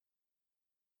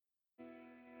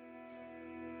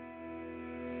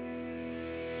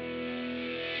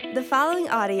The following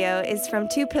audio is from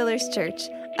Two Pillars Church,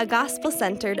 a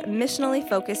gospel-centered, missionally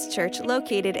focused church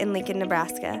located in Lincoln,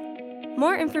 Nebraska.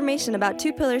 More information about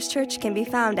Two Pillars Church can be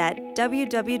found at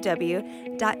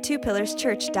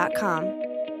www.twopillarschurch.com.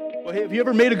 Well, hey, have you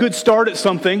ever made a good start at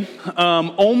something,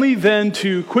 only then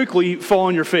to quickly fall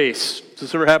on your face? Has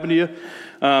this ever happened to you?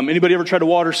 Anybody ever tried to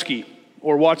water ski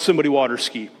or watch somebody water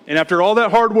ski? And after all that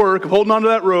hard work of holding onto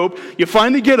that rope, you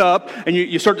finally get up and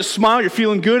you start to smile, you're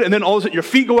feeling good, and then all of a sudden your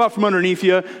feet go out from underneath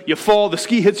you, you fall, the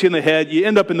ski hits you in the head, you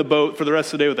end up in the boat for the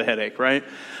rest of the day with a headache, right?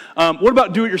 What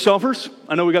about do-it-yourselfers?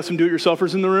 I know we got some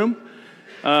do-it-yourselfers in the room.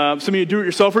 Some of you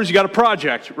do-it-yourselfers, you got a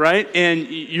project, right? And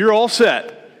you're all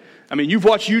set. I mean, you've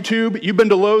watched YouTube, you've been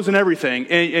to Lowe's and everything,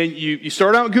 and you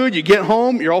start out good, you get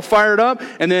home, you're all fired up,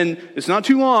 and then it's not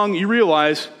too long, you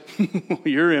realize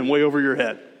you're in way over your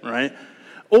head, right?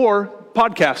 Or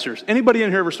podcasters. Anybody in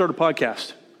here ever start a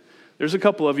podcast? There's a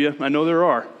couple of you. I know there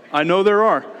are,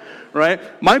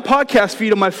 right? My podcast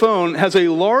feed on my phone has a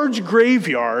large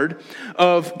graveyard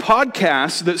of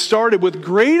podcasts that started with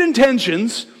great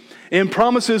intentions and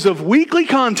promises of weekly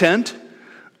content,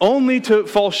 only to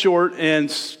fall short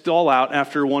and stall out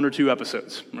after one or two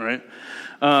episodes, right?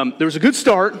 There was a good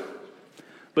start,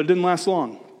 but it didn't last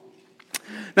long.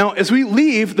 Now, as we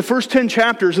leave the first 10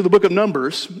 chapters of the book of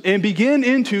Numbers and begin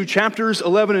into chapters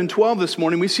 11 and 12 this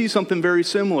morning, we see something very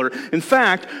similar. In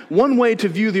fact, one way to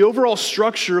view the overall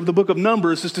structure of the book of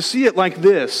Numbers is to see it like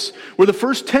this, where the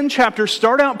first 10 chapters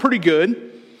start out pretty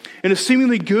good, in a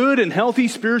seemingly good and healthy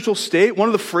spiritual state. One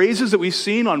of the phrases that we've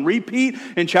seen on repeat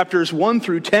in chapters 1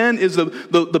 through 10 is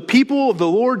the people of the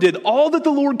Lord did all that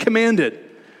the Lord commanded.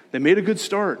 They made a good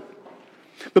start.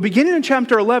 But beginning in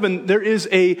chapter 11, there is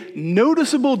a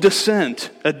noticeable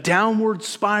descent, a downward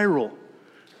spiral.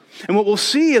 And what we'll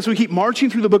see as we keep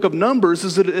marching through the book of Numbers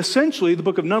is that essentially the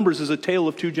book of Numbers is a tale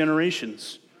of two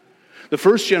generations. The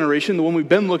first generation, the one we've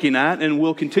been looking at and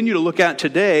will continue to look at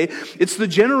today, it's the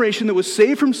generation that was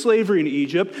saved from slavery in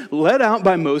Egypt, led out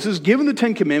by Moses, given the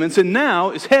Ten Commandments, and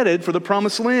now is headed for the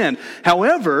Promised Land.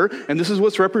 However, and this is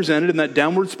what's represented in that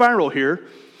downward spiral here,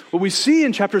 what we see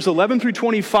in chapters 11 through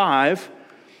 25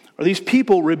 are these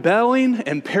people rebelling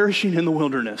and perishing in the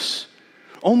wilderness.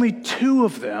 Only two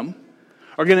of them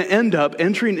are going to end up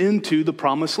entering into the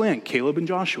Promised Land, Caleb and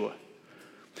Joshua.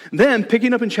 Then,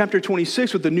 picking up in chapter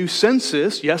 26 with the new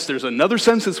census, yes, there's another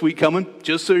census week coming,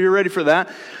 just so you're ready for that.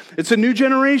 It's a new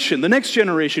generation, the next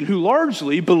generation, who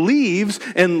largely believes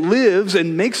and lives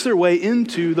and makes their way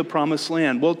into the Promised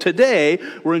Land. Well, today,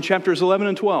 we're in chapters 11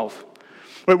 and 12.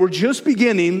 Right, we're just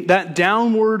beginning that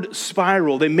downward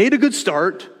spiral. They made a good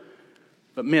start,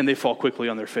 but man, they fall quickly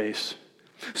on their face.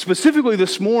 Specifically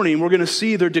this morning, we're going to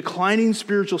see their declining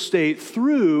spiritual state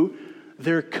through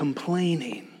their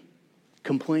complaining.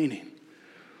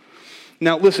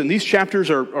 Now listen, these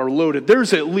chapters are loaded.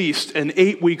 There's at least an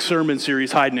 8-week sermon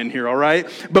series hiding in here, all right?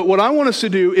 But what I want us to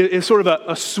do is sort of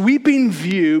a sweeping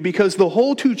view, because the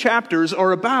whole 2 chapters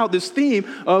are about this theme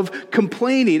of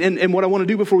complaining. And what I want to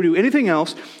do before we do anything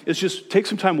else is just take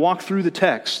some time, walk through the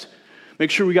text.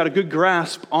 Make sure we got a good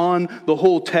grasp on the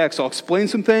whole text. I'll explain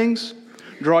some things,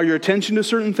 draw your attention to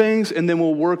certain things, and then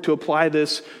we'll work to apply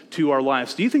this to our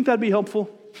lives. Do you think that'd be helpful?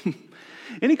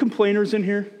 Any complainers in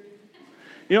here?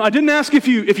 You know, I didn't ask if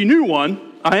you knew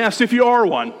one. I asked if you are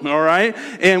one, all right?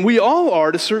 And we all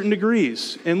are to certain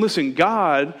degrees. And listen,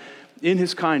 God, in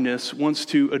His kindness, wants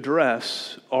to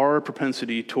address our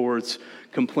propensity towards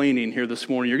complaining here this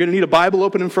morning. You're going to need a Bible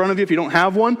open in front of you. If you don't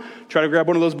have one, try to grab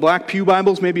one of those black pew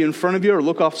Bibles maybe in front of you, or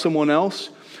look off someone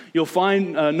else. You'll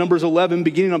find Numbers 11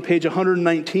 beginning on page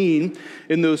 119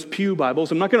 in those pew Bibles.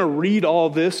 I'm not going to read all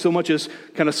of this so much as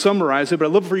kind of summarize it, but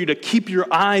I'd love for you to keep your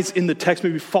eyes in the text,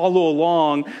 maybe follow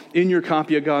along in your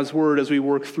copy of God's Word as we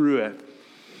work through it.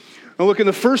 Now look, in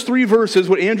the first 3 verses,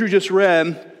 what Andrew just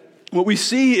read, what we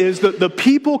see is that the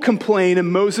people complain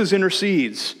and Moses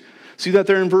intercedes. See that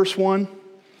there in verse 1?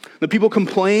 The people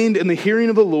complained in the hearing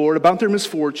of the Lord about their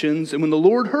misfortunes, and when the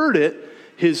Lord heard it,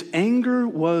 His anger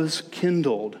was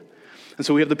kindled. And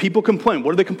so we have the people complain.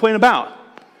 What do they complain about?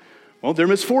 Well, their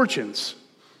misfortunes.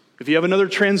 If you have another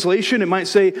translation, it might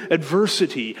say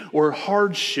adversity or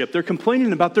hardship. They're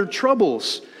complaining about their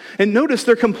troubles. And notice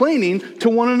they're complaining to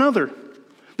one another.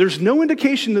 There's no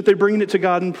indication that they're bringing it to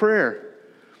God in prayer.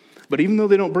 But even though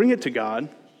they don't bring it to God,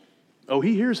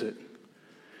 He hears it.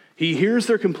 He hears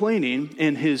their complaining,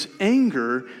 and His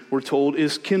anger, we're told,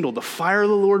 is kindled. The fire of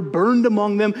the Lord burned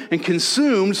among them and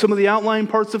consumed some of the outlying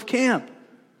parts of camp.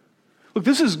 Look,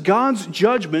 this is God's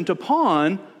judgment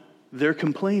upon their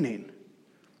complaining.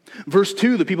 Verse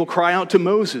 2, the people cry out to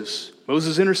Moses.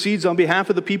 Moses intercedes on behalf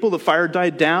of the people. The fire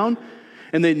died down,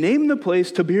 And they named the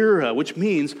place Taberah, which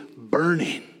means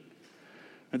burning.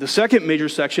 And the second major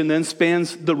section then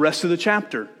spans the rest of the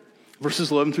chapter,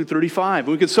 verses 11 through 35.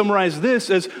 And we could summarize this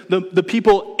as the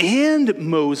people and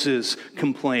Moses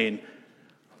complain.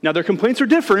 Now, their complaints are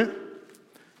different,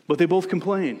 but they both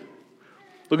complain.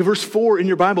 Look at verse 4 in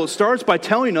your Bible. It starts by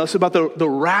telling us about the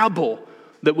rabble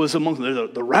that was among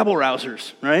them, the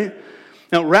rabble-rousers, right?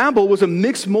 Now, rabble was a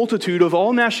mixed multitude of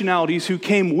all nationalities who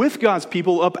came with God's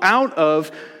people up out of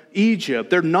Egypt.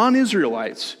 They're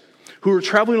non-Israelites who are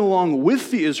traveling along with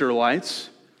the Israelites,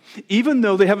 even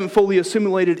though they haven't fully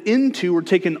assimilated into or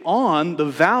taken on the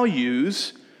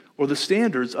values or the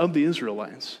standards of the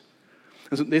Israelites.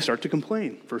 And so they start to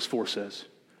complain, verse 4 says.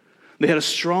 They had a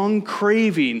strong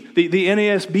craving. The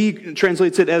NASB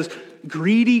translates it as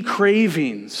greedy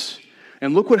cravings.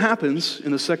 And look what happens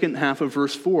in the second half of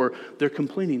verse 4. Their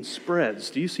complaining spreads.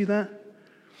 Do you see that?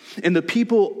 And the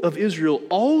people of Israel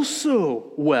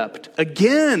also wept,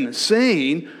 again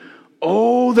saying,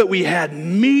 "Oh, that we had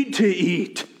meat to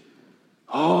eat."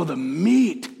 Oh, the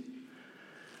meat.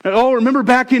 Oh, remember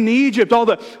back in Egypt, all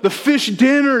the fish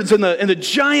dinners and the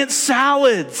giant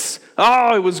salads.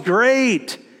 Oh, it was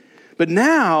great. But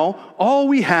now, all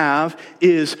we have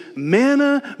is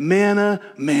manna, manna,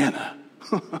 manna.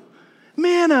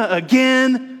 Manna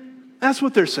again. That's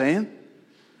what they're saying.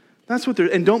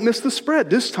 And don't miss the spread.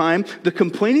 This time, the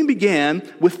complaining began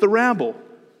with the rabble.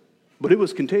 But it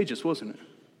was contagious, wasn't it?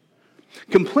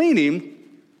 Complaining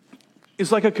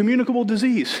is like a communicable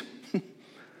disease.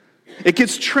 It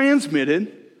gets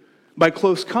transmitted by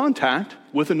close contact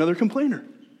with another complainer.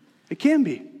 It can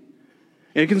be.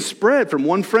 And it can spread from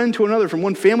one friend to another, from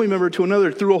one family member to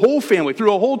another, through a whole family,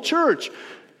 through a whole church.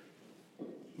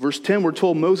 Verse 10, we're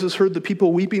told Moses heard the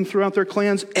people weeping throughout their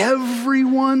clans,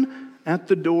 everyone at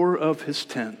the door of his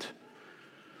tent.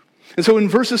 And so in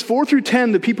verses 4 through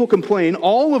 10, the people complain,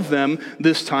 all of them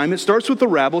this time. It starts with the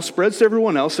rabble, spreads to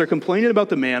everyone else. They're complaining about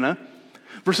the manna.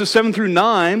 Verses 7 through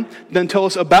 9 then tell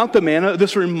us about the manna,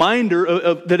 this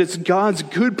reminder that it's God's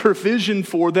good provision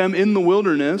for them in the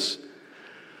wilderness.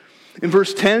 In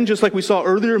verse 10, just like we saw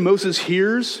earlier, Moses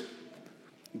hears.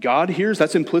 God hears.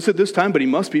 That's implicit this time, but he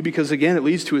must be because, again, it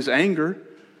leads to his anger.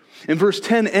 And verse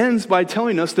 10 ends by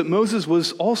telling us that Moses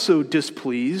was also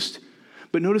displeased.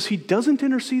 But notice he doesn't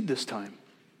intercede this time.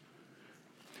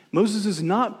 Moses is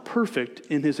not perfect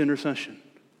in his intercession.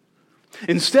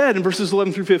 Instead, in verses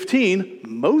 11 through 15,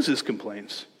 Moses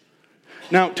complains.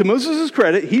 Now, to Moses'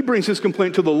 credit, he brings his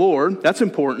complaint to the Lord. That's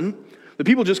important. The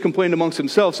people just complained amongst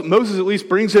themselves. Moses at least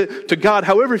brings it to God.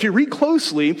 However, if you read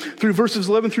closely through verses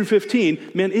 11 through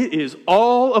 15, man, it is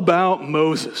all about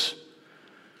Moses.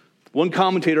 One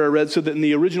commentator I read said that in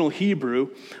the original Hebrew,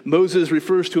 Moses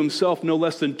refers to himself no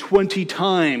less than 20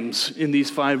 times in these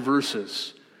 5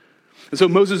 verses. And so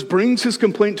Moses brings his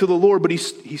complaint to the Lord, but he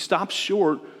stops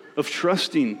short of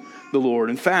trusting the Lord.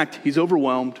 In fact, he's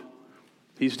overwhelmed,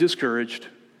 he's discouraged,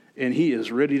 and he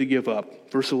is ready to give up.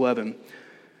 Verse 11,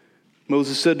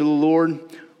 Moses said to the Lord,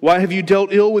 "Why have you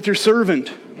dealt ill with your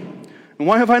servant? And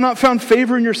why have I not found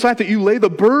favor in your sight that you lay the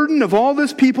burden of all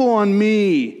this people on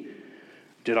me?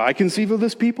 Did I conceive of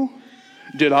this people?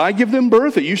 Did I give them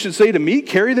birth that you should say to me,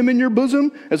 carry them in your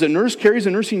bosom as a nurse carries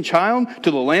a nursing child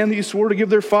to the land that you swore to give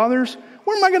their fathers?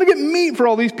 Where am I going to get meat for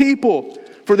all these people?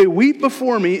 For they weep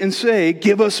before me and say,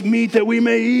 give us meat that we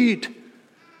may eat.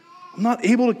 I'm not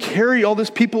able to carry all this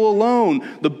people alone.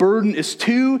 The burden is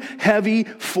too heavy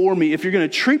for me. If you're going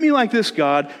to treat me like this,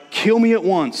 God, kill me at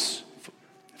once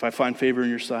if I find favor in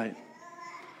your sight.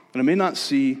 And I may not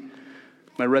see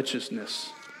my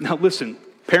wretchedness." Now listen,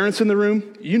 parents in the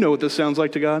room, you know what this sounds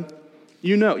like to God.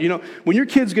 You know, when your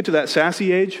kids get to that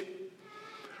sassy age,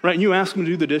 right, and you ask them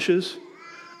to do the dishes,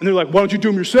 and they're like, "Why don't you do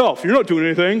them yourself? You're not doing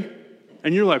anything."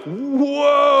 And you're like,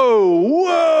 whoa,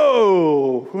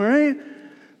 right?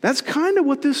 That's kind of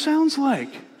what this sounds like.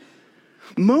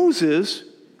 Moses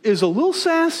is a little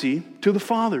sassy to the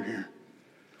Father here,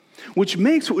 which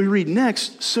makes what we read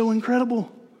next so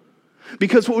incredible.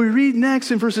 Because what we read next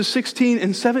in verses 16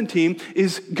 and 17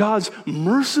 is God's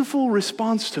merciful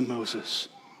response to Moses.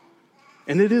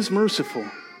 And it is merciful.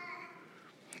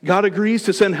 God agrees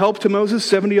to send help to Moses,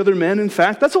 70 other men. In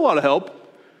fact, that's a lot of help.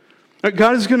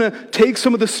 God is going to take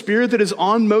some of the spirit that is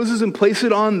on Moses and place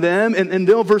it on them. And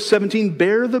they'll, verse 17,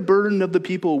 bear the burden of the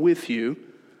people with you,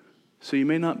 so you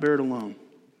may not bear it alone.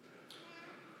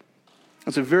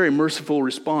 That's a very merciful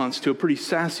response to a pretty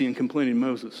sassy and complaining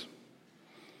Moses.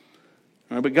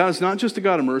 All right, but God is not just a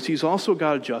God of mercy, he's also a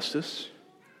God of justice,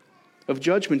 of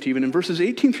judgment even. In verses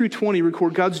 18 through 20,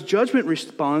 record God's judgment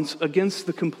response against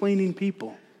the complaining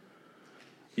people.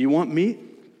 You want meat?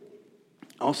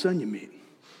 I'll send you meat.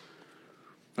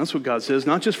 That's what God says,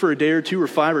 not just for a day or two or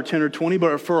 5 or 10 or 20,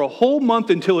 but for a whole month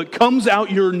until it comes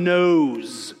out your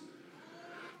nose.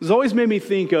 This has always made me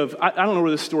think of, I don't know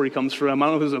where this story comes from. I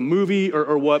don't know if it's a movie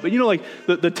or what, but you know, like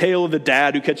the tale of the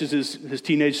dad who catches his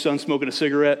teenage son smoking a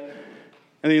cigarette,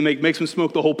 and then he makes him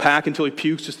smoke the whole pack until he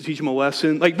pukes just to teach him a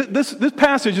lesson. Like this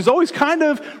passage has always kind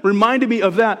of reminded me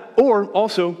of that, or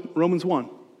also Romans 1,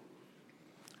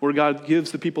 where God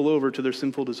gives the people over to their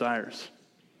sinful desires.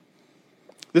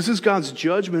 This is God's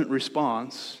judgment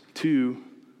response to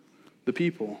the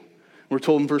people. We're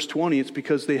told in verse 20, it's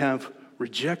because they have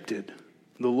rejected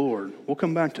the Lord. We'll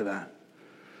come back to that.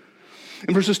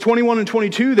 In verses 21 and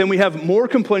 22, then we have more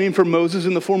complaining from Moses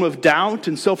in the form of doubt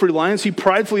and self-reliance. He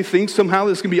pridefully thinks somehow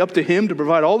this can be up to him to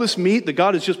provide all this meat that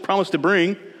God has just promised to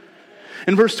bring.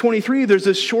 In verse 23, there's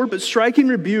this short but striking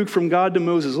rebuke from God to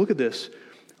Moses. Look at this,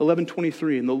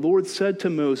 11:23. And the Lord said to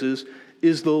Moses,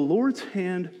 "Is the Lord's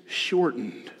hand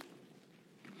shortened?"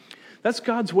 That's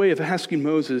God's way of asking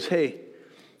Moses, hey,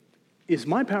 is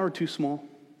my power too small?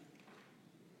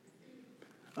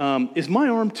 Is my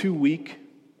arm too weak?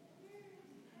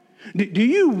 Do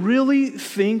you really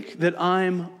think that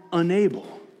I'm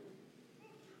unable?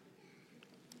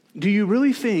 Do you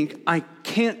really think I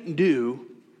can't do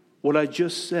what I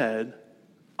just said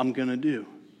I'm going to do?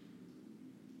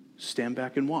 Stand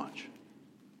back and watch.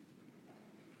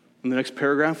 In the next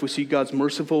paragraph, we see God's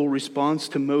merciful response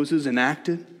to Moses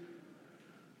enacted.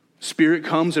 Spirit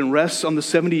comes and rests on the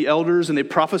 70 elders, and they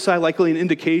prophesy, likely an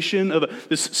indication of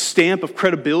this stamp of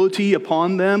credibility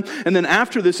upon them. And then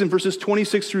after this, in verses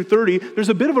 26 through 30, there's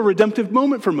a bit of a redemptive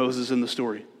moment for Moses in the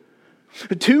story.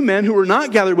 The 2 men who were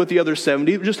not gathered with the other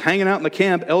 70, just hanging out in the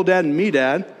camp, Eldad and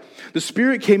Medad, the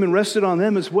Spirit came and rested on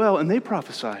them as well, and they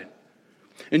prophesied.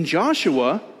 And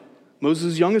Joshua,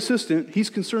 Moses' young assistant,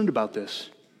 he's concerned about this.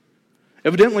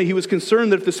 Evidently, he was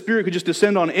concerned that if the Spirit could just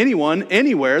descend on anyone,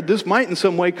 anywhere, this might in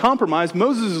some way compromise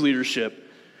Moses' leadership.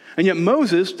 And yet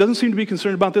Moses doesn't seem to be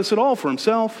concerned about this at all for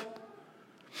himself.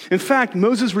 In fact,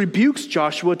 Moses rebukes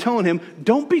Joshua, telling him,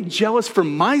 don't be jealous for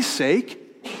my sake.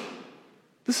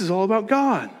 This is all about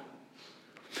God.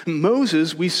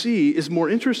 Moses, we see, is more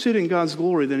interested in God's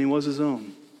glory than he was his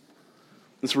own.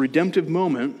 It's a redemptive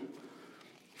moment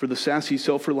for the sassy,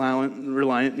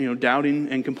 self-reliant, doubting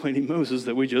and complaining Moses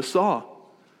that we just saw.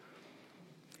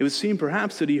 It would seem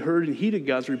perhaps that he heard and heeded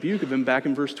God's rebuke of him back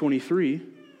in verse 23,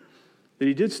 that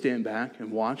he did stand back and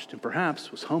watched and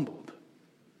perhaps was humbled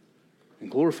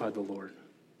and glorified the Lord.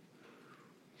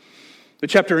 The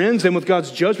chapter ends then with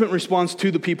God's judgment response to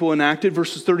the people enacted,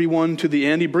 verses 31 to the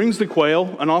end. He brings the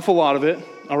quail, an awful lot of it,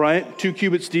 all right? 2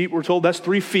 cubits deep, we're told that's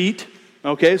 3 feet.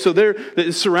 Okay, so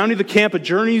they're surrounding the camp, a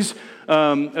journey's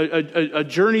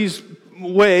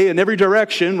way in every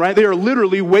direction, right? They are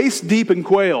literally waist deep in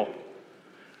quail.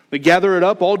 They gather it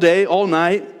up all day, all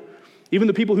night. Even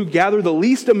the people who gather the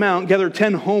least amount gather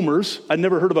 10 homers. I'd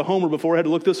never heard of a homer before. I had to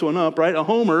look this one up, right? A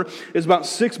homer is about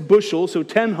 6 bushels, so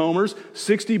 10 homers,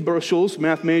 60 bushels,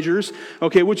 math majors,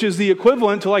 okay, which is the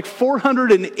equivalent to like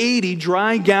 480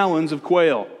 dry gallons of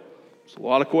quail. It's a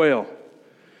lot of quail.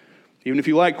 Even if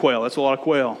you like quail, that's a lot of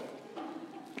quail.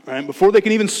 All right, before they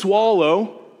can even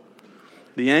swallow,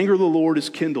 the anger of the Lord is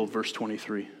kindled, verse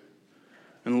 23.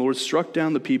 And the Lord struck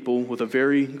down the people with a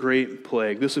very great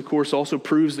plague. This, of course, also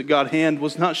proves that God's hand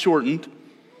was not shortened.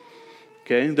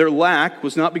 Okay, their lack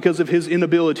was not because of his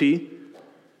inability.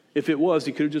 If it was,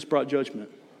 he could have just brought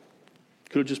judgment.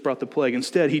 Could have just brought the plague.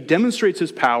 Instead, he demonstrates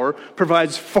his power,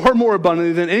 provides far more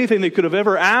abundantly than anything they could have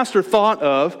ever asked or thought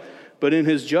of. But in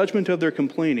his judgment of their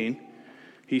complaining,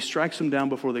 he strikes them down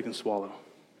before they can swallow.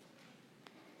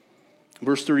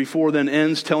 Verse 34 then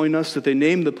ends telling us that they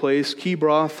named the place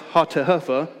Kibroth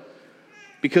Hattaavah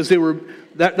because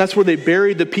that's where they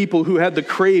buried the people who had the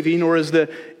craving, or as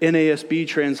the NASB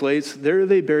translates, there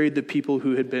they buried the people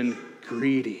who had been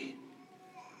greedy.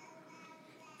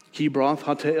 Kibroth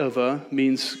Hattaavah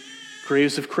means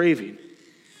graves of craving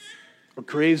or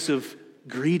graves of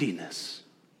greediness.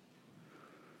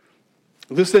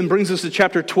 This then brings us to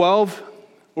chapter 12,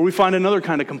 where we find another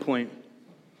kind of complaint.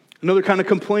 Another kind of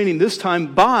complaining, this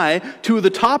time by 2 of the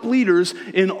top leaders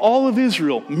in all of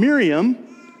Israel, Miriam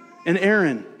and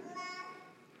Aaron.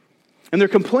 And their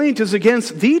complaint is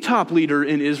against the top leader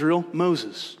in Israel,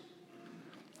 Moses.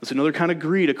 It's another kind of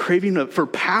greed, a craving for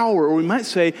power, or we might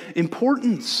say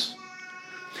importance.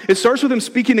 It starts with him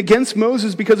speaking against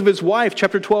Moses because of his wife,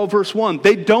 chapter 12, verse 1.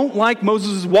 They don't like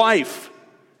Moses' wife,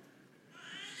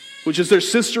 which is their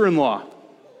sister-in-law,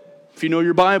 if you know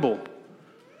your Bible.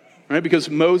 Right? Because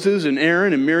Moses and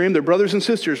Aaron and Miriam, they're brothers and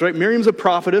sisters, right? Miriam's a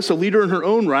prophetess, a leader in her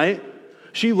own right.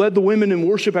 She led the women in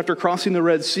worship after crossing the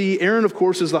Red Sea. Aaron, of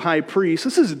course, is the high priest.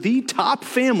 This is the top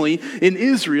family in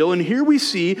Israel. And here we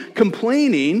see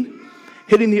complaining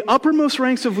hitting the uppermost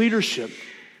ranks of leadership.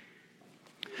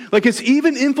 Like it's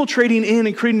even infiltrating in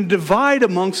and creating a divide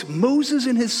amongst Moses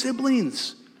and his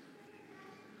siblings.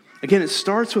 Again, it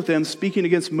starts with them speaking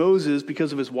against Moses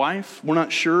because of his wife. We're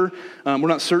not sure. We're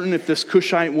not certain if this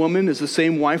Cushite woman is the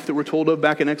same wife that we're told of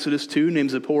back in Exodus 2, named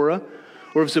Zipporah,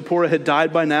 or if Zipporah had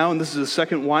died by now and this is his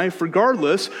second wife.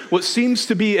 Regardless, what seems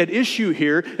to be at issue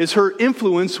here is her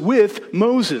influence with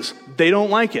Moses. They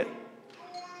don't like it.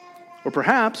 Or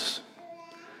perhaps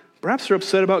they're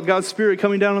upset about God's Spirit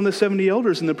coming down on the 70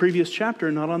 elders in the previous chapter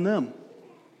and not on them.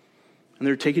 And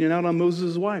they're taking it out on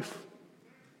Moses' wife.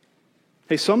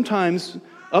 Hey, sometimes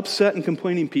upset and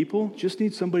complaining people just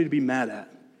need somebody to be mad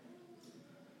at.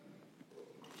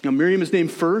 Now, Miriam is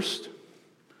named first,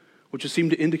 which would seem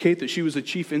to indicate that she was the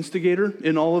chief instigator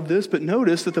in all of this. But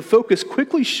notice that the focus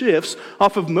quickly shifts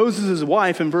off of Moses'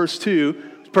 wife in verse 2,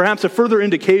 perhaps a further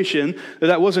indication that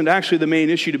that wasn't actually the main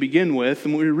issue to begin with.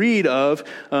 And what we read of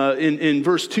in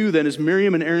verse 2 then is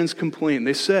Miriam and Aaron's complaint.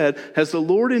 They said, "Has the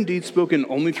Lord indeed spoken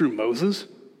only through Moses?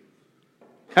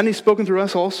 Hadn't he spoken through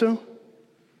us also?"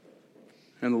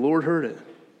 And the Lord heard it.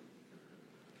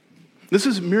 This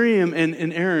is Miriam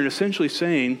and Aaron essentially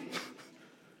saying,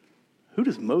 who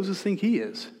does Moses think he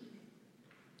is?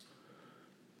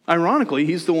 Ironically,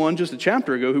 he's the one just a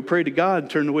chapter ago who prayed to God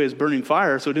and turned away his burning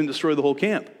fire so it didn't destroy the whole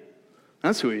camp.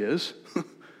 That's who he is.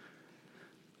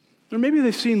 Or maybe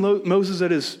they've seen Moses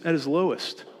at his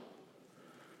lowest.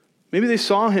 Maybe they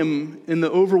saw him in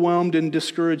the overwhelmed and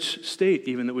discouraged state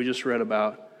even that we just read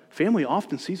about. Family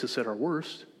often sees us at our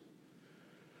worst.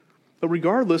 But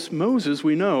regardless, Moses,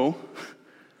 we know,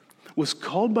 was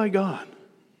called by God,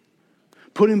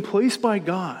 put in place by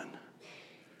God.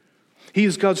 He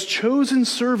is God's chosen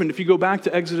servant. If you go back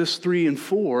to Exodus 3 and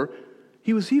 4,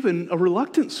 he was even a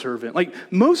reluctant servant. Like,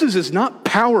 Moses is not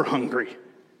power hungry.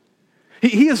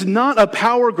 He is not a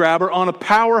power grabber on a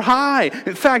power high.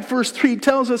 In fact, verse 3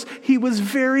 tells us he was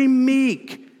very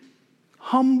meek,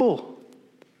 humble,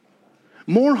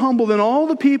 more humble than all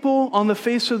the people on the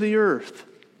face of the earth.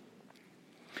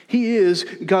 He is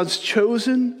God's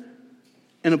chosen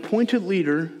and appointed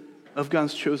leader of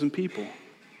God's chosen people.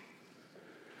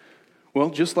 Well,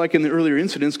 just like in the earlier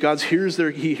incidents,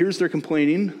 he hears their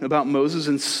complaining about Moses,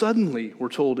 and suddenly, we're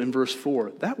told in verse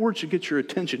 4, that word should get your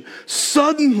attention.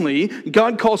 Suddenly,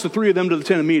 God calls the three of them to the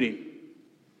tent of meeting.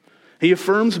 He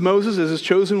affirms Moses as his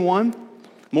chosen one,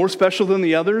 more special than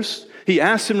the others. He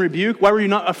asks in rebuke, why were you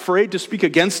not afraid to speak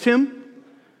against him?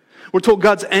 We're told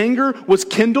God's anger was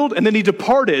kindled, and then he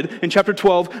departed in chapter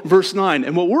 12, verse 9.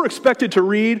 And what we're expected to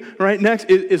read right next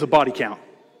is a body count.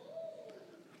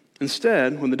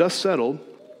 Instead, when the dust settled,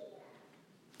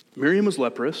 Miriam was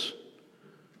leprous.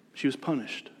 She was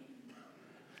punished.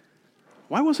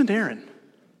 Why wasn't Aaron?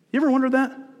 You ever wondered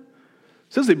that? It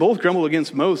says they both grumbled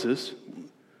against Moses.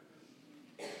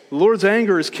 The Lord's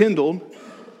anger is kindled.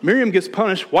 Miriam gets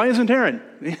punished. Why isn't Aaron?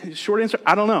 Short answer,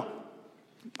 I don't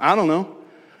know.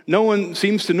 No one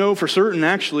seems to know for certain,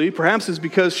 actually. Perhaps it's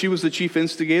because she was the chief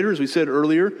instigator, as we said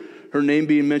earlier, her name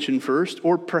being mentioned first.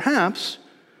 Or perhaps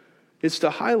it's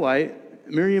to highlight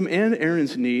Miriam and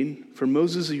Aaron's need for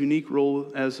Moses' unique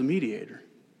role as a mediator.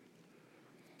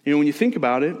 You know, when you think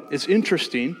about it, it's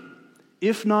interesting,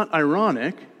 if not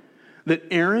ironic, that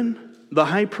Aaron, the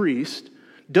high priest,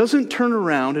 doesn't turn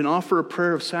around and offer a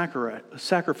prayer of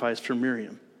sacrifice for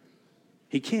Miriam.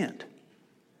 He can't.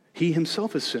 He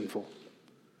himself is sinful,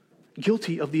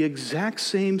 guilty of the exact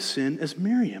same sin as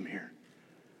Miriam here.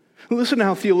 Listen to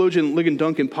how theologian Ligon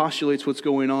Duncan postulates what's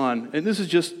going on. And this is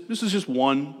just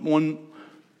one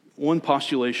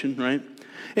postulation, right?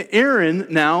 Aaron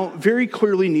now very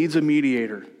clearly needs a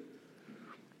mediator.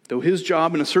 Though his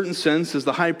job in a certain sense as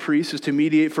the high priest is to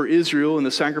mediate for Israel in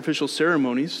the sacrificial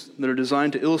ceremonies that are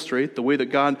designed to illustrate the way that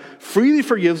God freely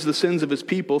forgives the sins of his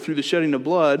people through the shedding of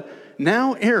blood,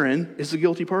 now Aaron is the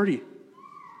guilty party,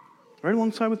 right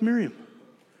alongside with Miriam.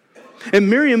 And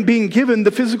Miriam being given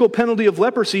the physical penalty of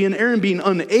leprosy and Aaron being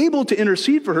unable to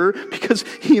intercede for her because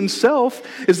he himself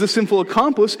is the sinful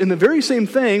accomplice in the very same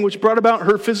thing which brought about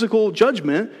her physical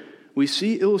judgment, we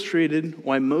see illustrated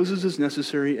why Moses is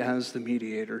necessary as the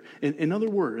mediator. In other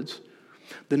words,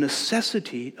 the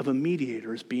necessity of a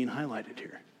mediator is being highlighted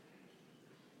here.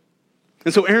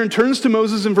 And so Aaron turns to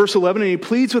Moses in verse 11 and he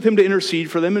pleads with him to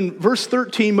intercede for them. In verse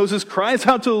 13, Moses cries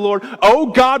out to the Lord, "Oh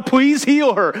God, please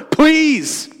heal her,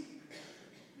 please."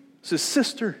 It's his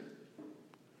sister.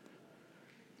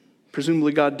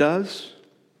 Presumably God does.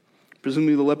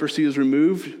 Presumably the leprosy is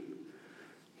removed.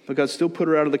 but God still put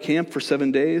her out of the camp for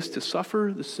 7 days to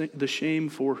suffer the shame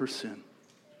for her sin.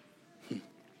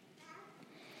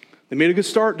 They made a good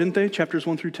start, didn't they? Chapters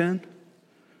 1 through 10.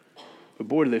 But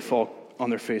boy, did they fall on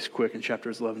their face quick in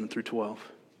chapters 11 through 12.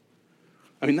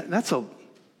 I mean, that's a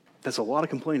lot of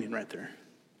complaining right there.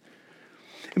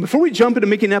 And before we jump into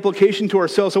making an application to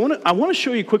ourselves, I want to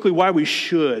show you quickly why we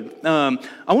should. I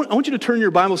want you to turn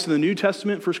your Bibles to the New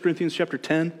Testament, 1 Corinthians chapter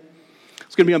 10.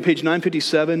 It's going to be on page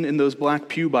 957 in those black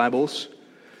pew Bibles.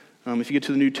 If you get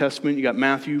to the New Testament, you got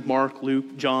Matthew, Mark,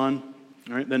 Luke, John,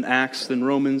 all right, then Acts, then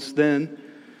Romans, then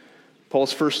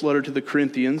Paul's first letter to the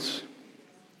Corinthians,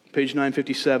 page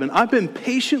 957. I've been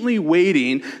patiently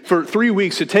waiting for 3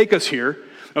 weeks to take us here,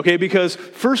 okay, because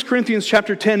 1 Corinthians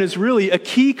chapter 10 is really a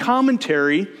key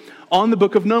commentary on the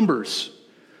book of Numbers.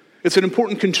 It's an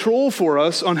important control for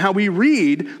us on how we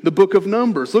read the book of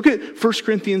Numbers. Look at 1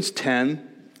 Corinthians 10,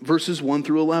 verses 1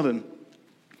 through 11.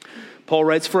 Paul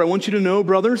writes, "For I want you to know,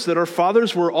 brothers, that our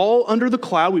fathers were all under the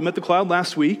cloud." We met the cloud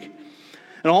last week.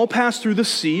 "And all passed through the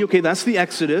sea." Okay, that's the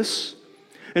Exodus.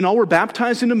 "And all were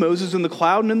baptized into Moses in the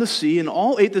cloud and in the sea. And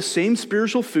all ate the same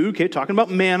spiritual food." Okay, talking about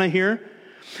manna here.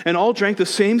 "And all drank the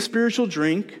same spiritual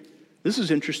drink." This is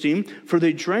interesting. "For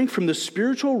they drank from the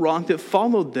spiritual rock that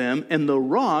followed them, and the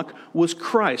rock was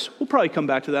Christ." We'll probably come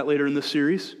back to that later in this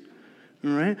series. All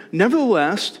right.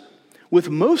 "Nevertheless, with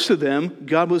most of them,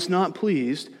 God was not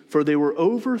pleased, for they were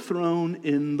overthrown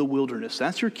in the wilderness."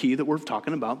 That's your key that we're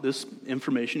talking about, this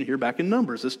information here back in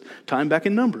Numbers, this time back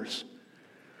in Numbers.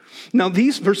 Now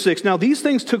verse 6, "Now these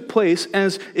things took place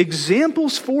as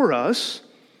examples for us,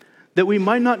 that we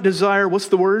might not desire," what's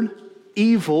the word?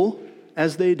 "Evil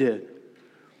as they did.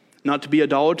 Not to be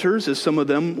idolaters, as some of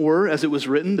them were, as it was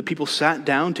written, the people sat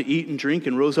down to eat and drink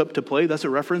and rose up to play." That's a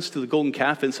reference to the golden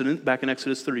calf incident back in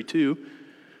Exodus 32.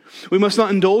 "We must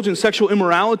not indulge in sexual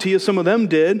immorality as some of them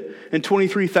did, and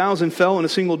 23,000 fell in a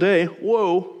single day."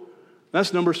 Whoa,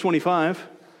 that's Numbers 25.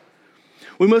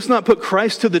 "We must not put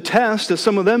Christ to the test as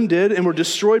some of them did and were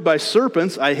destroyed by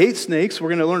serpents." I hate snakes. We're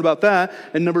going to learn about that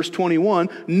in Numbers 21.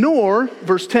 "Nor,"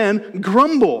 verse 10,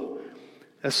 "grumble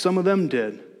as some of them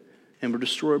did and were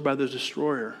destroyed by the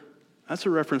destroyer." That's a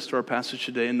reference to our passage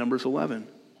today in Numbers 11.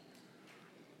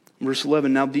 Verse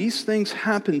 11, "Now these things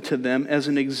happened to them as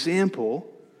an example,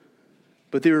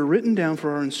 but they were written down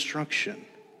for our instruction,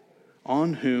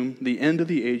 on whom the end of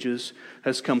the ages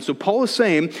has come." So Paul is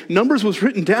saying Numbers was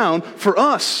written down for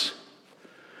us.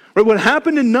 Right? What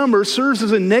happened in Numbers serves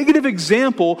as a negative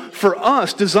example for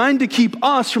us, designed to keep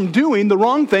us from doing the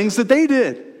wrong things that they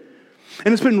did.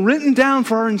 And it's been written down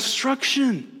for our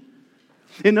instruction.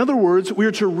 In other words, we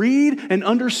are to read and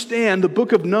understand the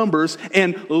book of Numbers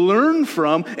and learn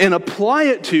from and apply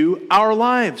it to our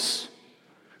lives.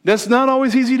 That's not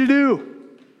always easy to do.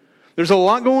 There's a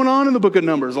lot going on in the book of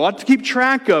Numbers, a lot to keep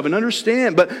track of and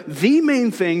understand. But the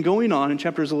main thing going on in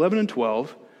chapters 11 and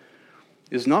 12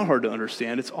 is not hard to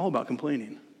understand. It's all about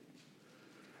complaining.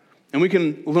 And we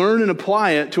can learn and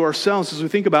apply it to ourselves as we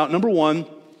think about, number one,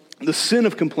 the sin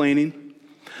of complaining.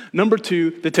 Number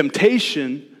two, the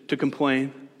temptation to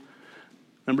complain.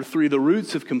 Number three, the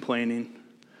roots of complaining.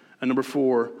 And number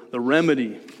four, the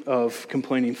remedy of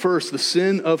complaining. First, the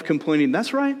sin of complaining.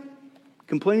 That's right.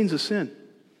 Complaining is a sin.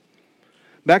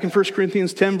 Back in 1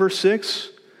 Corinthians 10, verse 6,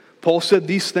 Paul said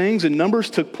these things, and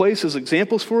Numbers took place as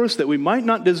examples for us, that we might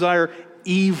not desire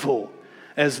evil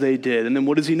as they did. And then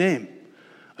what does he name?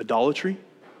 Idolatry,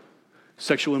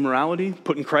 sexual immorality,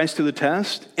 putting Christ to the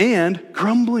test, and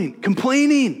grumbling,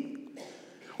 complaining.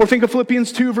 Or think of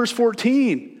Philippians 2, verse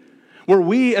 14, where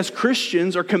we as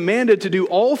Christians are commanded to do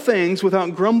all things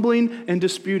without grumbling and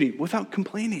disputing, without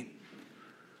complaining.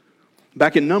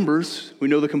 Back in Numbers, we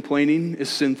know the complaining is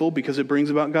sinful because it brings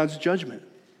about God's judgment.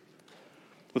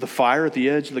 With a fire at the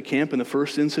edge of the camp in the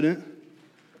first incident,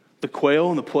 the quail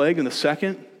and the plague in the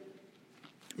second,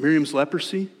 Miriam's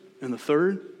leprosy in the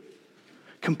third.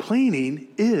 Complaining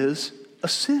is a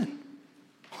sin.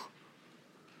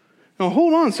 Now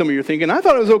hold on, some of you are thinking, I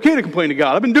thought it was okay to complain to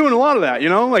God. I've been doing a lot of that,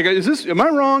 Like, am I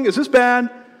wrong? Is this bad?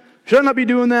 Should I not be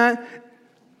doing that?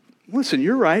 Listen,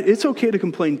 you're right. It's okay to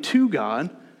complain to God.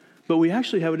 But we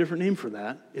actually have a different name for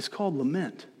that. It's called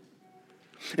lament.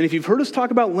 And if you've heard us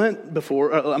talk about lament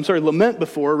before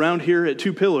around here at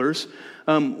Two Pillars,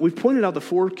 we've pointed out the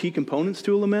four key components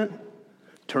to a lament.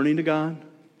 Turning to God,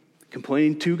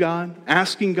 complaining to God,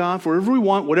 asking God for whatever we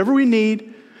want, whatever we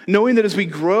need, knowing that as we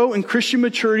grow in Christian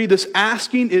maturity, this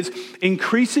asking is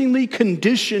increasingly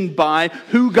conditioned by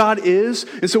who God is.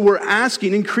 And so we're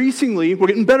asking increasingly, we're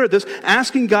getting better at this,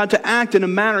 asking God to act in a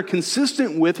manner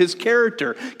consistent with his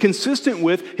character, consistent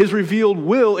with his revealed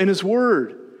will in his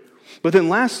word. But then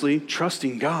lastly,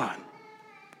 trusting God.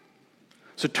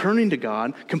 So turning to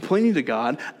God, complaining to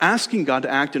God, asking God to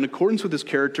act in accordance with his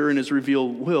character and his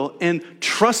revealed will, and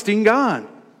trusting God,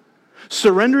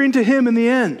 surrendering to him in the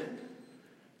end.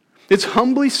 It's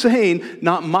humbly saying,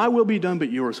 not my will be done,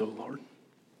 but yours, O Lord.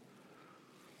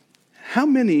 How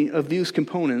many of these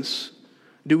components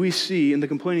do we see in the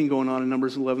complaining going on in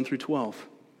Numbers 11 through 12?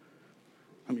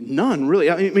 I mean, none, really.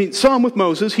 I mean, some with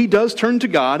Moses. He does turn to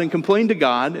God and complain to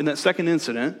God in that second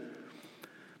incident,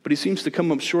 but he seems to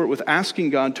come up short with asking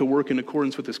God to work in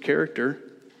accordance with his character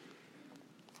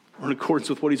or in accordance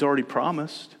with what he's already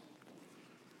promised.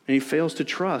 And he fails to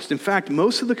trust. In fact,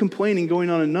 most of the complaining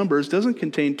going on in Numbers doesn't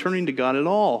contain turning to God at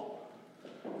all.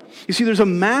 You see, there's a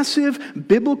massive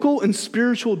biblical and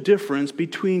spiritual difference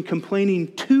between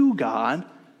complaining to God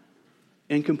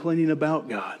and complaining about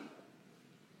God.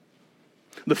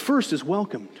 The first is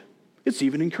welcomed. It's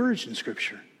even encouraged in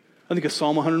Scripture. I think of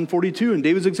Psalm 142 and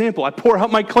David's example. I pour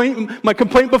out my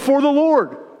complaint before the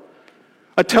Lord.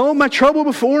 I tell him my trouble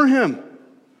before him.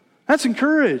 That's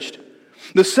encouraged.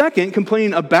 The second,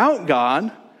 complaining about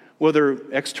God, whether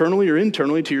externally or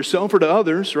internally to yourself or to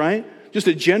others, right? Just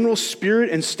a general spirit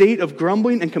and state of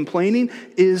grumbling and complaining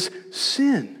is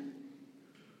sin.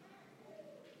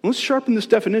 Let's sharpen this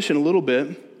definition a little bit,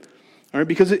 all right?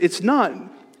 Because it's not,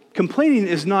 complaining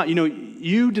is not,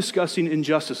 you discussing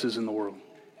injustices in the world.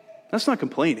 That's not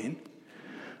complaining.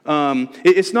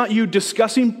 It's not you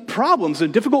discussing problems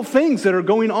and difficult things that are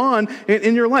going on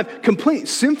in your life.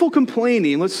 Sinful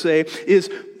complaining, let's say, is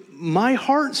my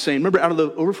heart saying, remember, out of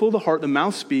the overflow of the heart, the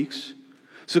mouth speaks.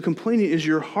 So complaining is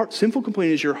your heart, sinful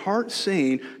complaining is your heart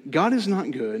saying, God is not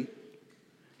good.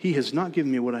 He has not given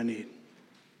me what I need.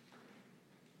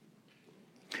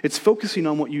 It's focusing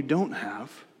on what you don't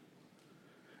have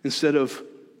instead of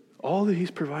all that he's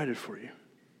provided for you.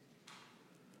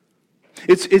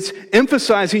 It's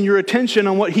emphasizing your attention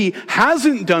on what he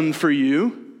hasn't done for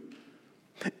you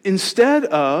instead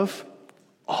of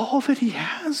all that he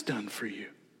has done for you.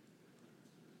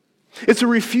 It's a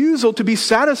refusal to be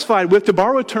satisfied with, to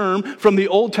borrow a term from the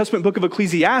Old Testament book of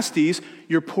Ecclesiastes,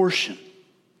 your portion.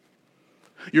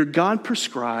 Your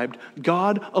God-prescribed,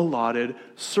 God-allotted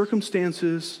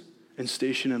circumstances and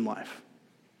station in life.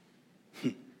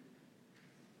 And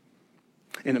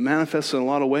it manifests in a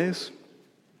lot of ways.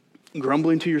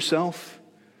 Grumbling to yourself,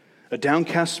 a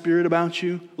downcast spirit about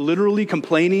you, literally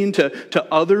complaining to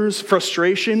others,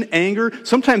 frustration, anger,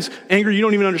 sometimes anger you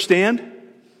don't even understand,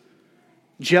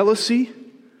 jealousy,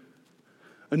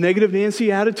 a negative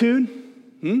Nancy attitude,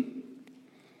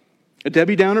 a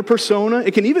Debbie Downer persona.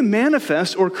 It can even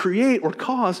manifest or create or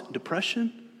cause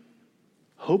depression,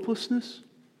 hopelessness,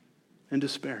 and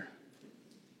despair.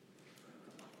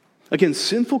 Again,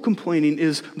 sinful complaining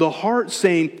is the heart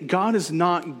saying, God is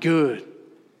not good.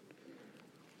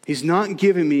 He's not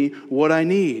giving me what I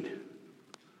need.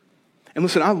 And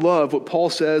listen, I love what Paul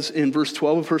says in verse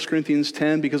 12 of 1 Corinthians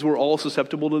 10, because we're all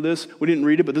susceptible to this. We didn't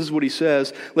read it, but this is what he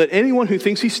says. Let anyone who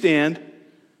thinks he stand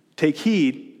take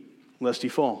heed lest he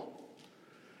fall.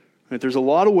 Right? There's a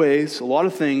lot of ways, a lot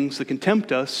of things that can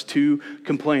tempt us to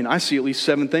complain. I see at least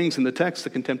 7 things in the text that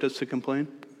can tempt us to complain.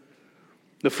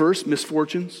 The first,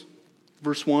 misfortunes.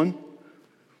 Verse 1.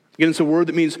 Again, it's a word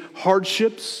that means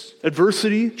hardships,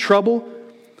 adversity, trouble.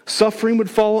 Suffering would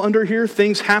fall under here.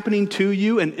 Things happening to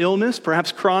you, an illness,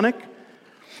 perhaps chronic,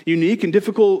 unique and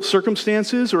difficult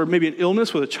circumstances, or maybe an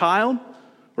illness with a child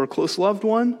or a close loved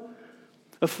one.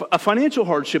 A financial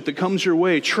hardship that comes your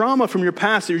way. Trauma from your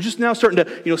past that you're just now starting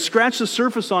to scratch the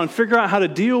surface on, figure out how to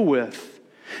deal with.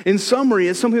 In summary,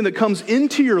 it's something that comes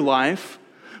into your life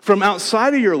from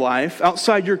outside of your life,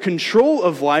 outside your control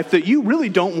of life, that you really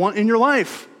don't want in your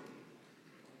life.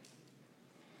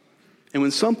 And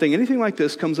when anything like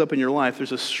this comes up in your life,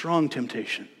 there's a strong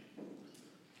temptation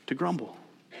to grumble,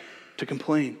 to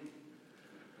complain.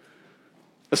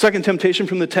 A second temptation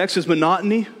from the text is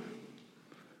monotony.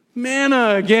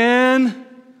 Manna again,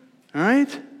 all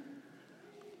right?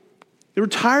 They were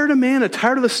tired of manna,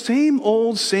 tired of the same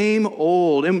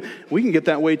old. And we can get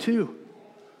that way too.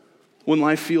 When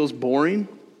life feels boring,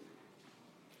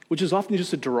 which is often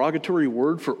just a derogatory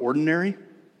word for ordinary,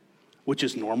 which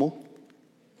is normal,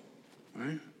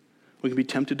 right? We can be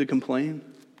tempted to complain.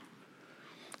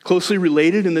 Closely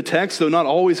related in the text, though not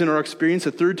always in our experience,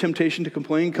 the third temptation to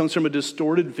complain comes from a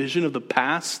distorted vision of the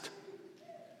past.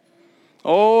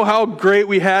 Oh, how great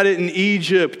we had it in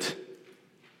Egypt.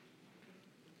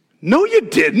 No, you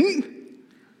didn't.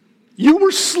 You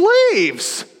were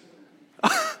slaves.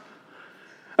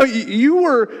 You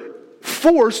were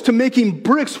forced to making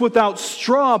bricks without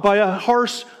straw by a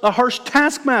harsh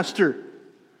taskmaster.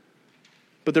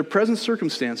 But their present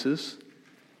circumstances,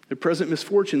 their present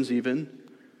misfortunes even,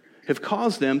 have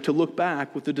caused them to look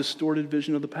back with a distorted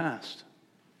vision of the past.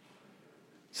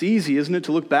 It's easy, isn't it,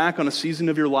 to look back on a season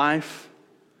of your life,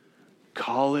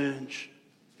 college,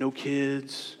 no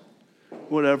kids,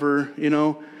 whatever,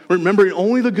 remembering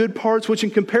only the good parts, which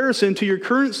in comparison to your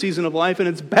current season of life and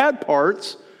its bad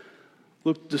parts,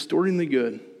 look distortingly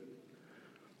good.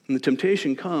 And the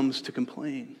temptation comes to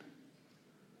complain,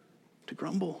 to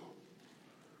grumble.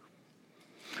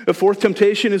 A fourth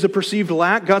temptation is a perceived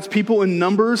lack. God's people in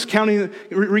Numbers,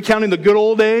 recounting the good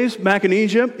old days back in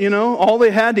Egypt, all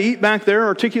they had to eat back there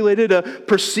articulated a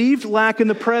perceived lack in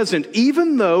the present,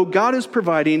 even though God is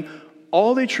providing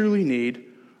all they truly need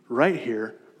right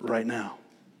here, right now.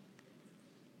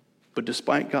 But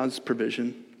despite God's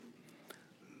provision,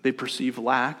 they perceive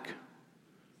lack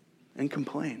and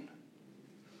complain.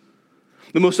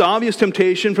 The most obvious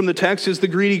temptation from the text is the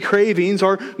greedy cravings.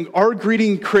 Our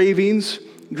greedy cravings,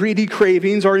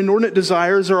 our inordinate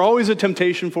desires are always a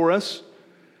temptation for us.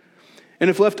 And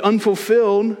if left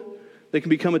unfulfilled, they can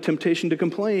become a temptation to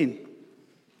complain.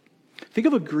 Think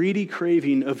of a greedy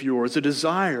craving of yours, a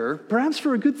desire, perhaps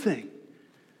for a good thing,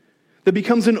 that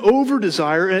becomes an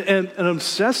over-desire, an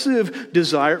obsessive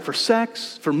desire for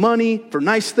sex, for money, for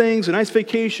nice things, a nice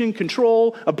vacation,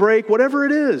 control, a break, whatever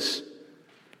it is.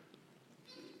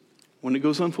 When it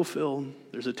goes unfulfilled,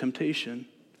 there's a temptation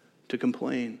to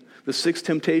complain. The sixth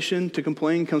temptation to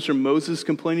complain comes from Moses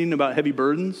complaining about heavy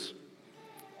burdens.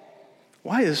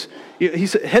 He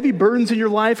said, heavy burdens in your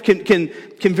life can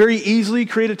very easily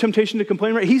create a temptation to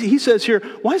complain, right? He says here,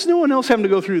 why is no one else having to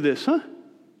go through this, huh?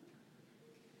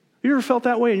 You ever felt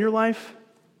that way in your life?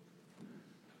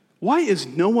 Why is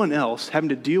no one else having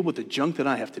to deal with the junk that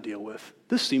I have to deal with?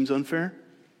 This seems unfair.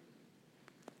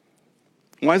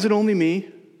 Why is it only me?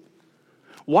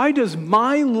 Why does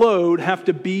my load have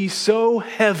to be so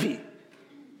heavy?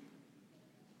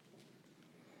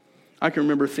 I can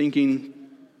remember thinking,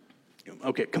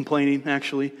 complaining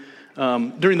actually,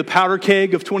 during the powder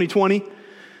keg of 2020.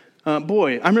 I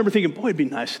remember thinking, it'd be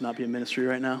nice to not be in ministry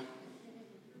right now.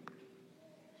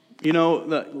 The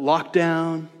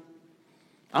lockdown.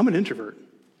 I'm an introvert.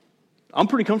 I'm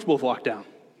pretty comfortable with lockdown.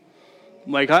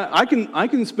 Like I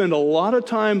can spend a lot of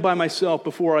time by myself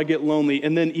before I get lonely,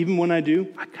 and then even when I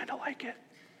do, I kind of like it.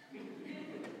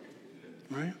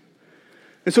 Right?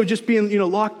 And so just being,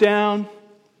 locked down,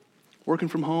 working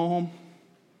from home,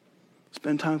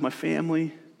 spend time with my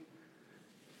family,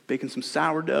 baking some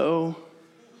sourdough,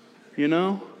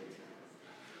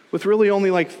 with really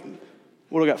only I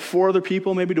got 4 other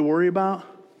people maybe to worry about.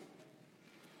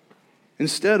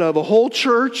 Instead of a whole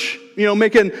church,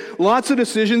 making lots of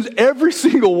decisions, every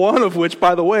single one of which,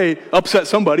 by the way, upset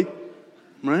somebody,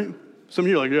 right? Some of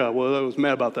you are like, I was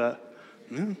mad about that.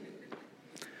 Yeah.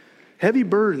 Heavy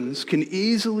burdens can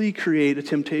easily create a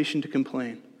temptation to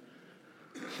complain.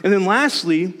 And then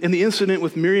lastly, in the incident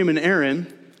with Miriam and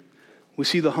Aaron, we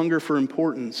see the hunger for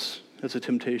importance as a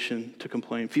temptation to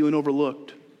complain, feeling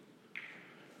overlooked,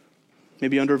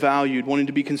 maybe undervalued, wanting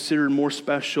to be considered more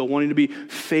special, wanting to be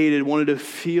faded, wanting to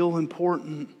feel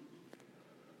important.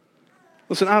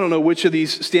 Listen, I don't know which of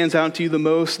these stands out to you the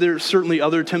most. There are certainly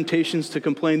other temptations to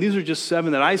complain. These are just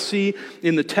 7 that I see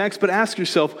in the text, but ask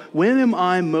yourself, when am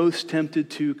I most tempted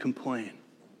to complain?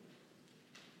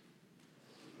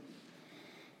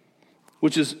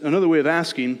 Which is another way of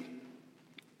asking,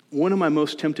 when am I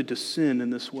most tempted to sin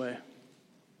in this way?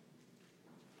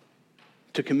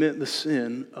 To commit the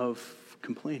sin of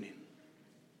complaining.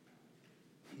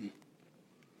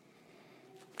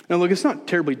 Now look, it's not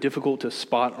terribly difficult to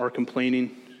spot our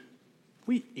complaining.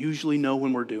 We usually know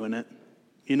when we're doing it,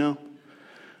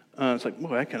 It's like,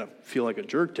 I kind of feel like a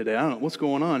jerk today. I don't know what's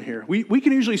going on here. We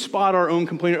can usually spot our own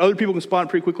complaining. Other people can spot it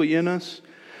pretty quickly in us.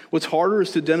 What's harder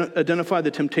is to identify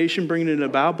the temptation bringing it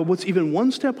about, but what's even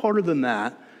one step harder than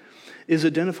that is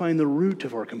identifying the root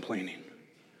of our complaining.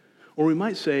 Or we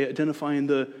might say identifying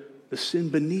the sin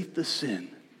beneath the sin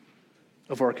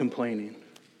of our complaining.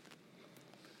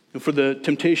 And for the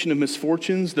temptation of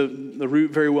misfortunes, the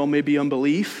root very well may be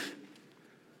unbelief.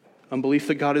 Unbelief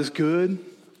that God is good.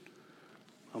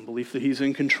 Unbelief that He's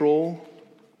in control.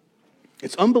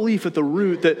 It's unbelief at the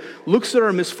root that looks at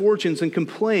our misfortunes and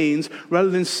complains rather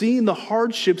than seeing the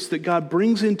hardships that God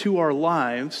brings into our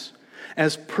lives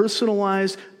as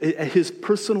His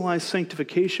personalized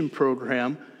sanctification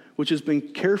program, which has been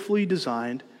carefully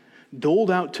designed,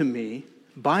 doled out to me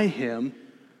by Him,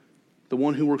 the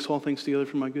one who works all things together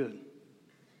for my good.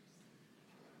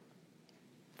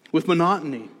 With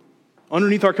monotony,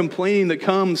 underneath our complaining that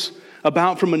comes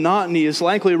about from monotony is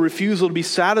likely a refusal to be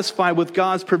satisfied with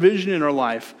God's provision in our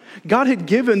life. God had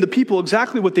given the people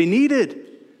exactly what they needed.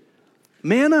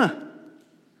 Manna.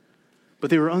 but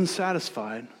they were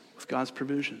unsatisfied with God's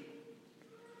provision.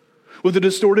 With a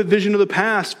distorted vision of the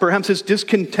past, perhaps his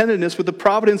discontentedness with the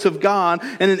providence of God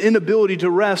and an inability to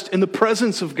rest in the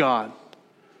presence of God.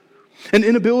 An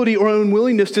inability or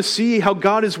unwillingness to see how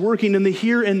God is working in the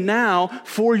here and now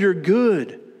for your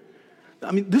good.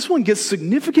 I mean, this one gets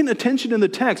significant attention in the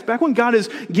text. Back when God is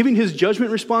giving his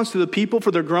judgment response to the people for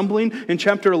their grumbling in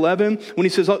chapter 11, when he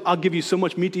says, I'll give you so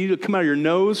much meat to eat, it'll come out of your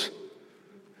nose.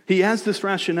 He adds this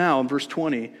rationale in verse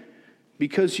 20.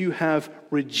 Because you have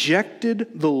rejected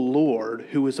the Lord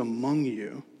who is among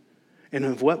you and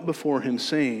have wept before him,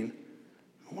 saying,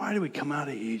 why did we come out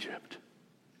of Egypt?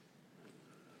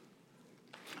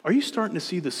 Are you starting to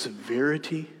see the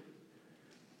severity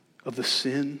of the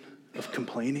sin of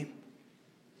complaining?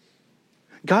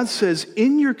 God says,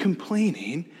 in your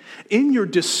complaining, in your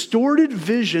distorted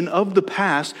vision of the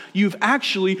past, you've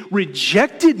actually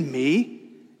rejected me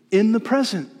in the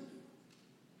present.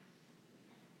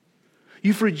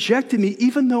 You've rejected me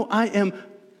even though I am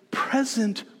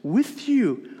present with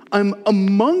you. I'm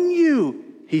among you,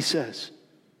 he says.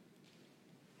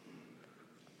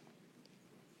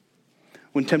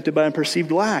 When tempted by a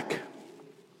perceived lack,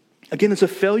 again, it's a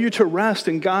failure to rest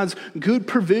in God's good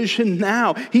provision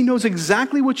now. He knows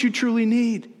exactly what you truly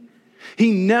need. He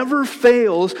never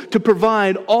fails to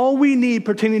provide all we need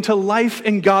pertaining to life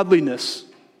and godliness.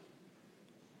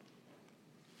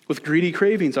 With greedy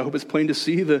cravings, I hope it's plain to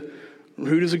see the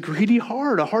root is a greedy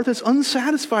heart, a heart that's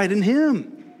unsatisfied in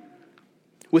him.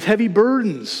 With heavy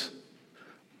burdens,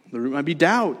 the root might be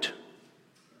doubt.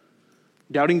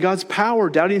 Doubting God's power,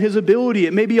 doubting his ability.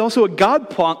 It may be also a God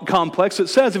complex that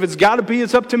says, if it's got to be,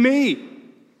 it's up to me.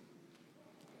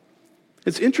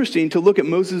 It's interesting to look at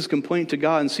Moses' complaint to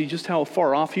God and see just how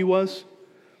far off he was.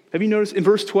 Have you noticed in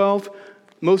verse 12,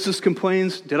 Moses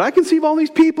complains, did I conceive all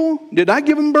these people? Did I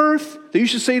give them birth? That you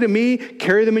should say to me,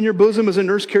 carry them in your bosom as a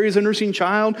nurse carries a nursing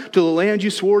child to the land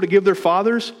you swore to give their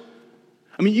fathers?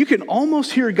 I mean, you can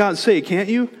almost hear God say, can't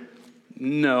you?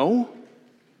 No.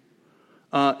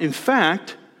 In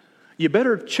fact, you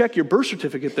better check your birth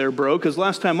certificate there, bro, because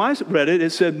last time I read it,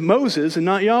 it said Moses and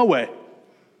not Yahweh.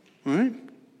 All right?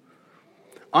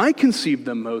 I conceived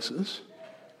them, Moses.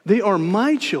 They are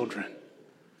my children.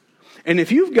 And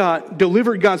if you've got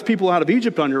delivered God's people out of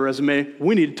Egypt on your resume,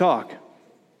 we need to talk.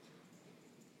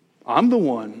 I'm the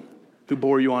one who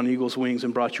bore you on eagle's wings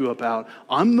and brought you up out.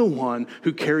 I'm the one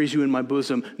who carries you in my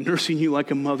bosom, nursing you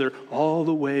like a mother all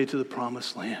the way to the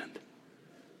promised land.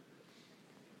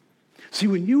 See,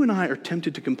 when you and I are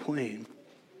tempted to complain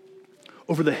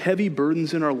over the heavy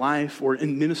burdens in our life or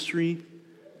in ministry,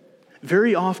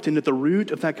 very often at the root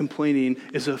of that complaining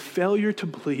is a failure to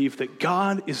believe that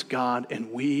God is God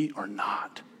and we are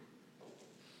not.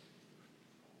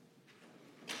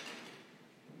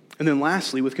 And then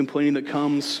lastly, with complaining that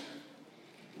comes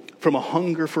from a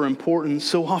hunger for importance,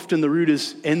 so often the root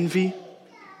is envy,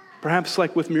 perhaps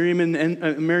like with Miriam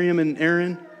and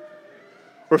Aaron,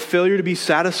 or failure to be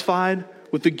satisfied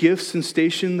with the gifts and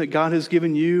station that God has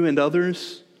given you and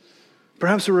others.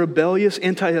 Perhaps a rebellious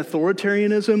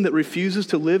anti-authoritarianism that refuses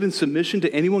to live in submission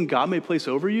to anyone God may place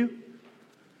over you.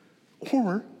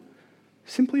 Or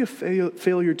simply a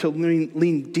failure to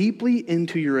lean deeply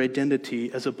into your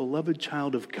identity as a beloved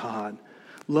child of God,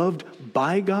 loved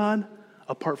by God,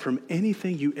 apart from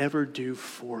anything you ever do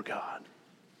for God.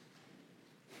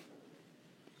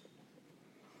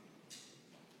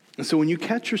 And so when you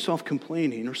catch yourself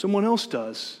complaining, or someone else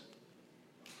does,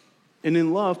 and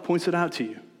in love points it out to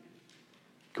you,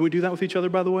 can we do that with each other,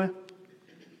 by the way? Can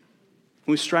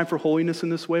we strive for holiness in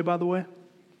this way, by the way?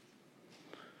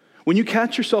 When you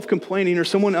catch yourself complaining, or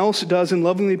someone else does and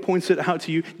lovingly points it out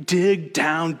to you, dig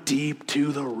down deep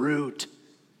to the root.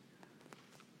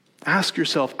 Ask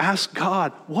yourself, ask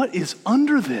God, what is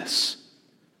under this?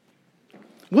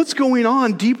 What's going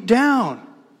on deep down?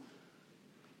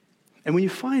 And when you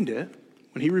find it,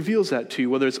 when he reveals that to you,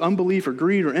 whether it's unbelief or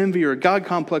greed or envy or a God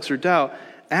complex or doubt,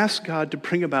 ask God to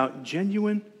bring about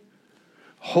genuine,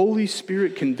 Holy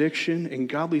Spirit conviction and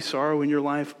godly sorrow in your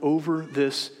life over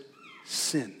this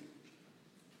sin.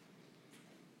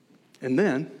 And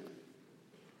then,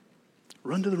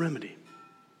 run to the remedy.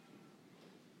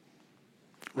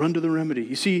 Run to the remedy.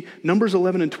 You see, Numbers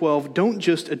 11 and 12 don't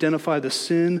just identify the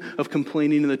sin of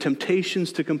complaining and the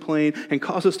temptations to complain and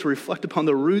cause us to reflect upon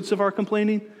the roots of our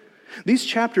complaining. These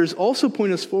chapters also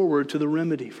point us forward to the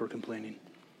remedy for complaining.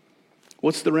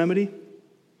 What's the remedy?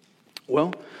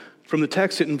 Well, from the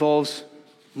text, it involves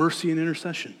mercy and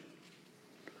intercession.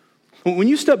 When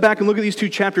you step back and look at these two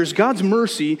chapters, God's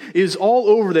mercy is all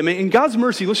over them. And God's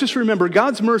mercy, let's just remember,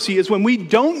 God's mercy is when we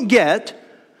don't get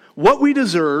what we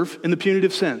deserve in the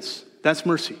punitive sense. That's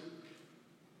mercy.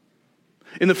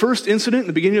 In the first incident, in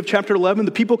the beginning of chapter 11,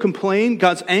 the people complain,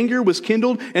 God's anger was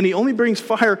kindled, and he only brings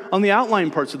fire on the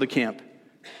outlying parts of the camp.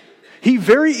 He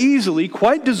very easily,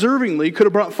 quite deservingly, could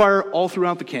have brought fire all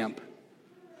throughout the camp.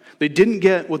 They didn't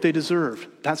get what they deserved.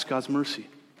 That's God's mercy.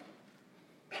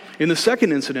 In the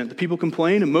second incident, the people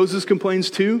complain, and Moses complains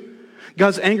too.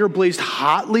 God's anger blazed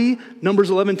hotly,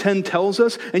 Numbers 11:10 tells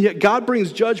us, and yet God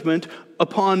brings judgment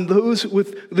upon those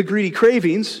with the greedy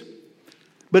cravings,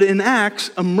 but enacts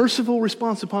a merciful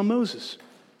response upon Moses.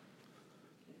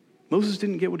 Moses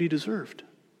didn't get what he deserved.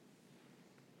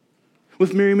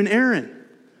 With Miriam and Aaron,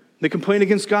 they complain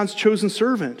against God's chosen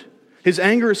servant. His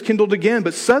anger is kindled again,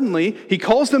 but suddenly he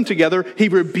calls them together, he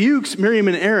rebukes Miriam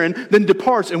and Aaron, then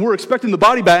departs, and we're expecting the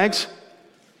body bags.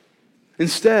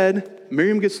 Instead,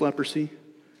 Miriam gets leprosy,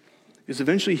 is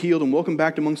eventually healed and welcomed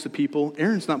back amongst the people.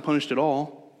 Aaron's not punished at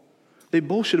all. They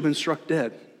both should have been struck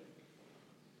dead.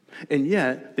 And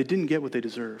yet, they didn't get what they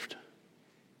deserved.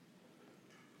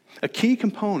 A key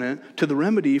component to the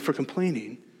remedy for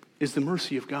complaining is the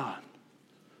mercy of God.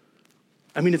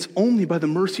 I mean, it's only by the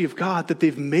mercy of God that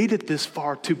they've made it this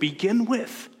far to begin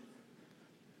with.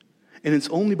 And it's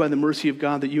only by the mercy of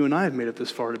God that you and I have made it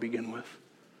this far to begin with.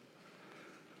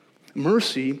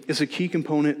 Mercy is a key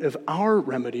component of our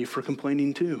remedy for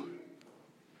complaining too.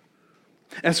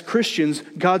 As Christians,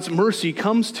 God's mercy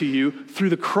comes to you through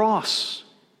the cross.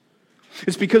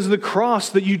 It's because of the cross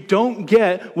that you don't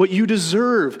get what you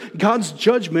deserve. God's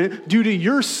judgment due to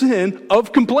your sin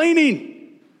of complaining.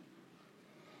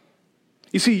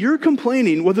 You see, your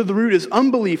complaining, whether the root is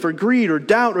unbelief or greed or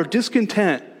doubt or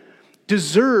discontent,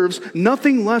 deserves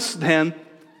nothing less than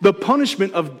the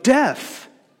punishment of death.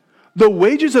 The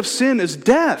wages of sin is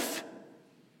death.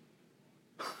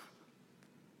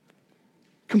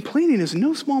 Complaining is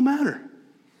no small matter.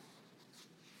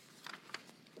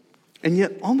 And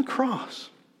yet on the cross,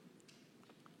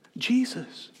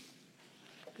 Jesus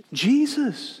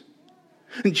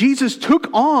took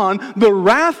on the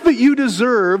wrath that you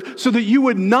deserve so that you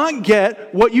would not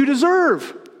get what you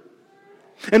deserve.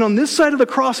 And on this side of the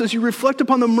cross, as you reflect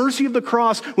upon the mercy of the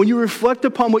cross, when you reflect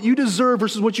upon what you deserve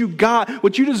versus what you got,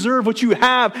 what you deserve, what you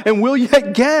have, and will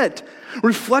yet get,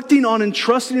 reflecting on and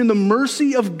trusting in the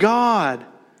mercy of God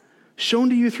shown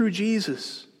to you through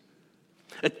Jesus,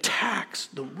 attacks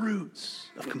the roots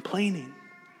of complaining.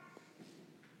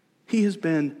 He has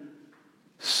been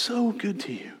so good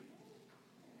to you.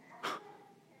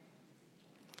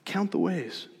 Count the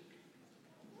ways.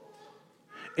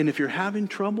 And if you're having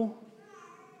trouble,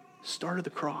 start at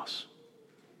the cross.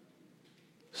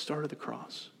 Start at the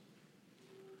cross.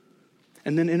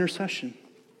 And then intercession.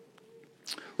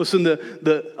 Listen,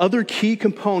 the other key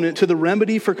component to the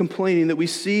remedy for complaining that we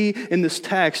see in this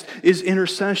text is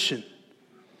intercession.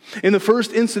 In the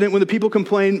first incident, when the people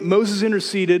complained, Moses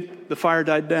interceded, the fire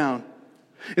died down.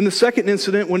 In the second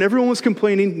incident, when everyone was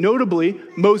complaining, notably,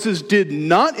 Moses did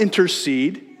not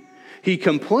intercede. He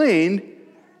complained,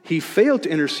 he failed to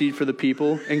intercede for the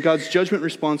people, and God's judgment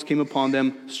response came upon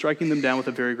them, striking them down with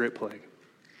a very great plague.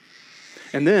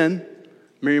 And then,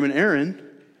 Miriam and Aaron,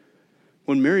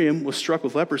 when Miriam was struck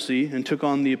with leprosy and took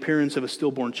on the appearance of a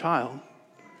stillborn child,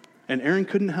 and Aaron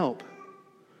couldn't help,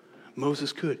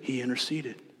 Moses could. He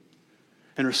interceded.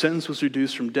 And her sentence was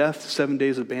reduced from death to 7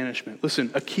 days of banishment. Listen,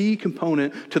 a key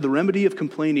component to the remedy of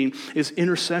complaining is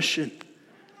intercession.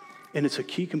 And it's a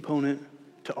key component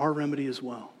to our remedy as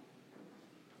well.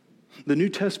 The New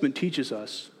Testament teaches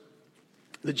us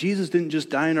that Jesus didn't just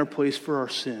die in our place for our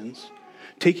sins,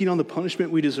 taking on the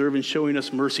punishment we deserve and showing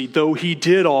us mercy, though he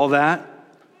did all that,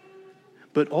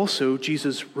 but also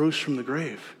Jesus rose from the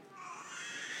grave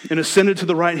and ascended to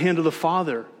the right hand of the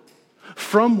Father,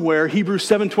 from where Hebrews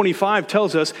 7:25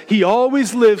 tells us he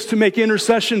always lives to make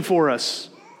intercession for us.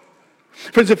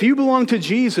 Friends, if you belong to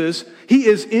Jesus, he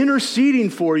is interceding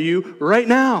for you right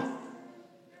now.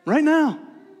 Right now.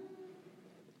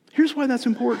 Here's why that's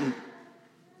important.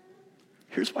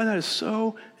 Here's why that is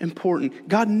so important.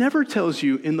 God never tells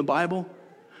you in the Bible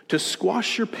to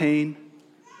squash your pain,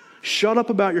 shut up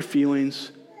about your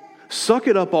feelings, suck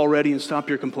it up already and stop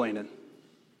your complaining.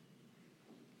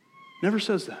 Never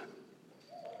says that.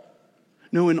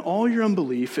 No, in all your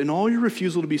unbelief, in all your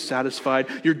refusal to be satisfied,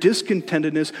 your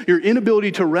discontentedness, your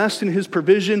inability to rest in his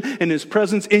provision and his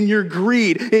presence, in your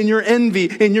greed, in your envy,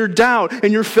 in your doubt,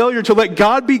 in your failure to let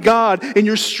God be God, in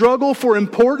your struggle for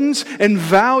importance and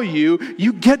value,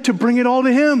 you get to bring it all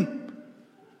to him.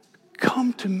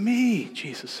 Come to me,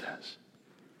 Jesus says.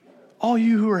 All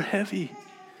you who are heavy,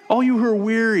 all you who are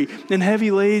weary and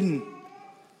heavy laden.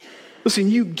 Listen,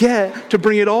 you get to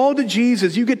bring it all to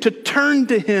Jesus. You get to turn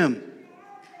to him.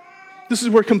 This is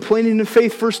where complaining and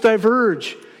faith first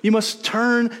diverge. You must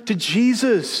turn to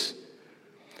Jesus.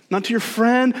 Not to your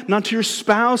friend, not to your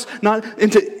spouse, not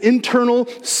into internal,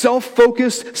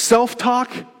 self-focused,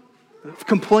 self-talk,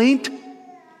 complaint.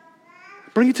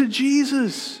 Bring it to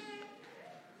Jesus.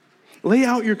 Lay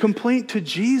out your complaint to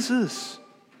Jesus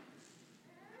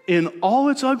in all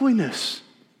its ugliness.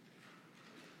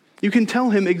 You can tell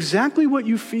him exactly what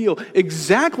you feel,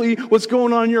 exactly what's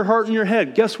going on in your heart and your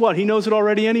head. Guess what? He knows it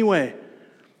already anyway.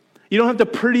 You don't have to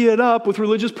pretty it up with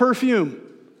religious perfume.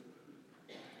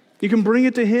 You can bring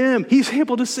it to him. He's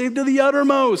able to save to the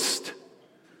uttermost.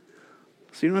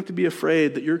 So you don't have to be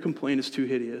afraid that your complaint is too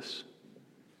hideous.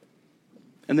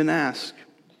 And then ask.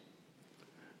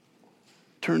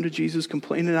 Turn to Jesus,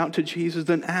 complain it out to Jesus,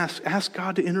 then ask. Ask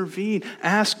God to intervene.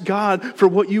 Ask God for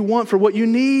what you want, for what you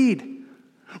need.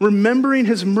 Remembering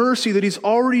his mercy that he's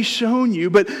already shown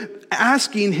you, but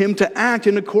asking him to act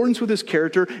in accordance with his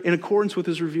character, in accordance with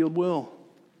his revealed will.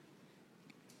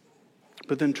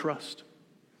 But then trust.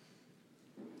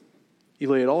 You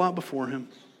lay it all out before him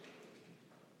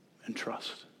and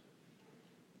trust.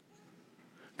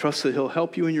 Trust that he'll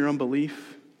help you in your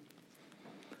unbelief.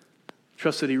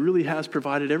 Trust that he really has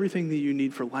provided everything that you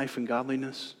need for life and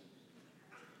godliness.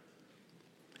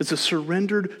 It's a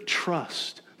surrendered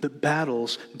trust that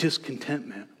battles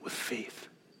discontentment with faith.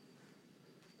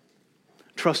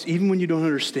 Trust even when you don't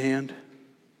understand.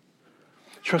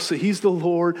 Trust that he's the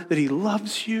Lord, that he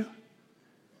loves you,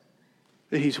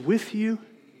 that he's with you,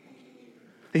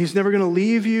 that he's never going to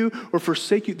leave you or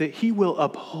forsake you, that he will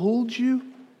uphold you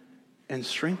and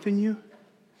strengthen you,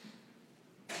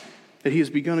 that he has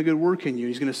begun a good work in you.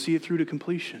 He's going to see it through to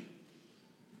completion.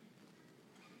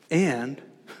 And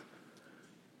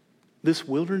this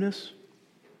wilderness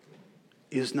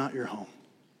is not your home.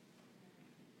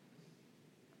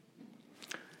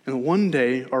 And one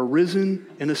day, our risen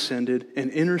and ascended and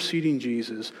interceding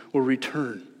Jesus will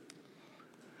return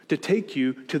to take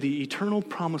you to the eternal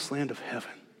promised land of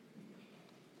heaven,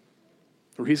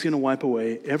 where he's going to wipe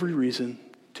away every reason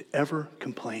to ever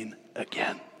complain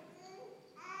again.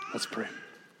 Let's pray.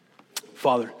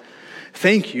 Father,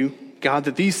 thank you, God,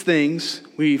 that these things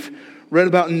we've read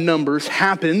about in Numbers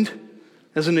happened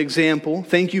as an example.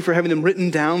 Thank you for having them written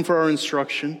down for our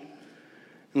instruction.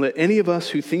 And let any of us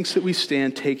who thinks that we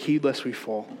stand take heed lest we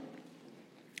fall.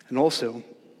 And also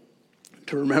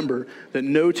to remember that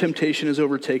no temptation has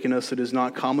overtaken us that is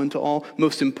not common to all.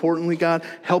 Most importantly, God,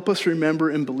 help us remember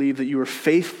and believe that you are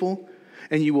faithful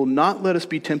and you will not let us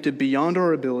be tempted beyond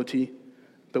our ability,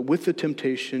 but with the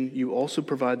temptation, you also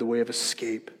provide the way of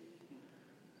escape,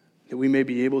 that we may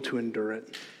be able to endure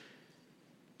it.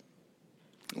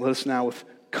 Let us now with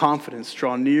confidence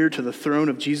draw near to the throne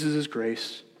of Jesus'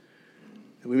 grace,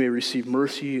 that we may receive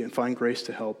mercy and find grace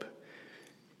to help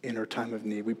in our time of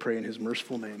need. We pray in his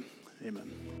merciful name.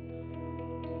 Amen.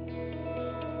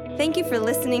 Thank you for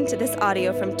listening to this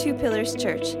audio from Two Pillars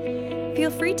Church.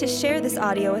 Feel free to share this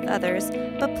audio with others,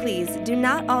 but please do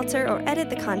not alter or edit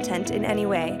the content in any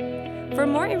way. For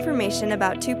more information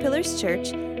about Two Pillars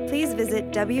Church, please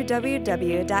visit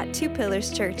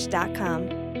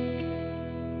www.twopillarschurch.com.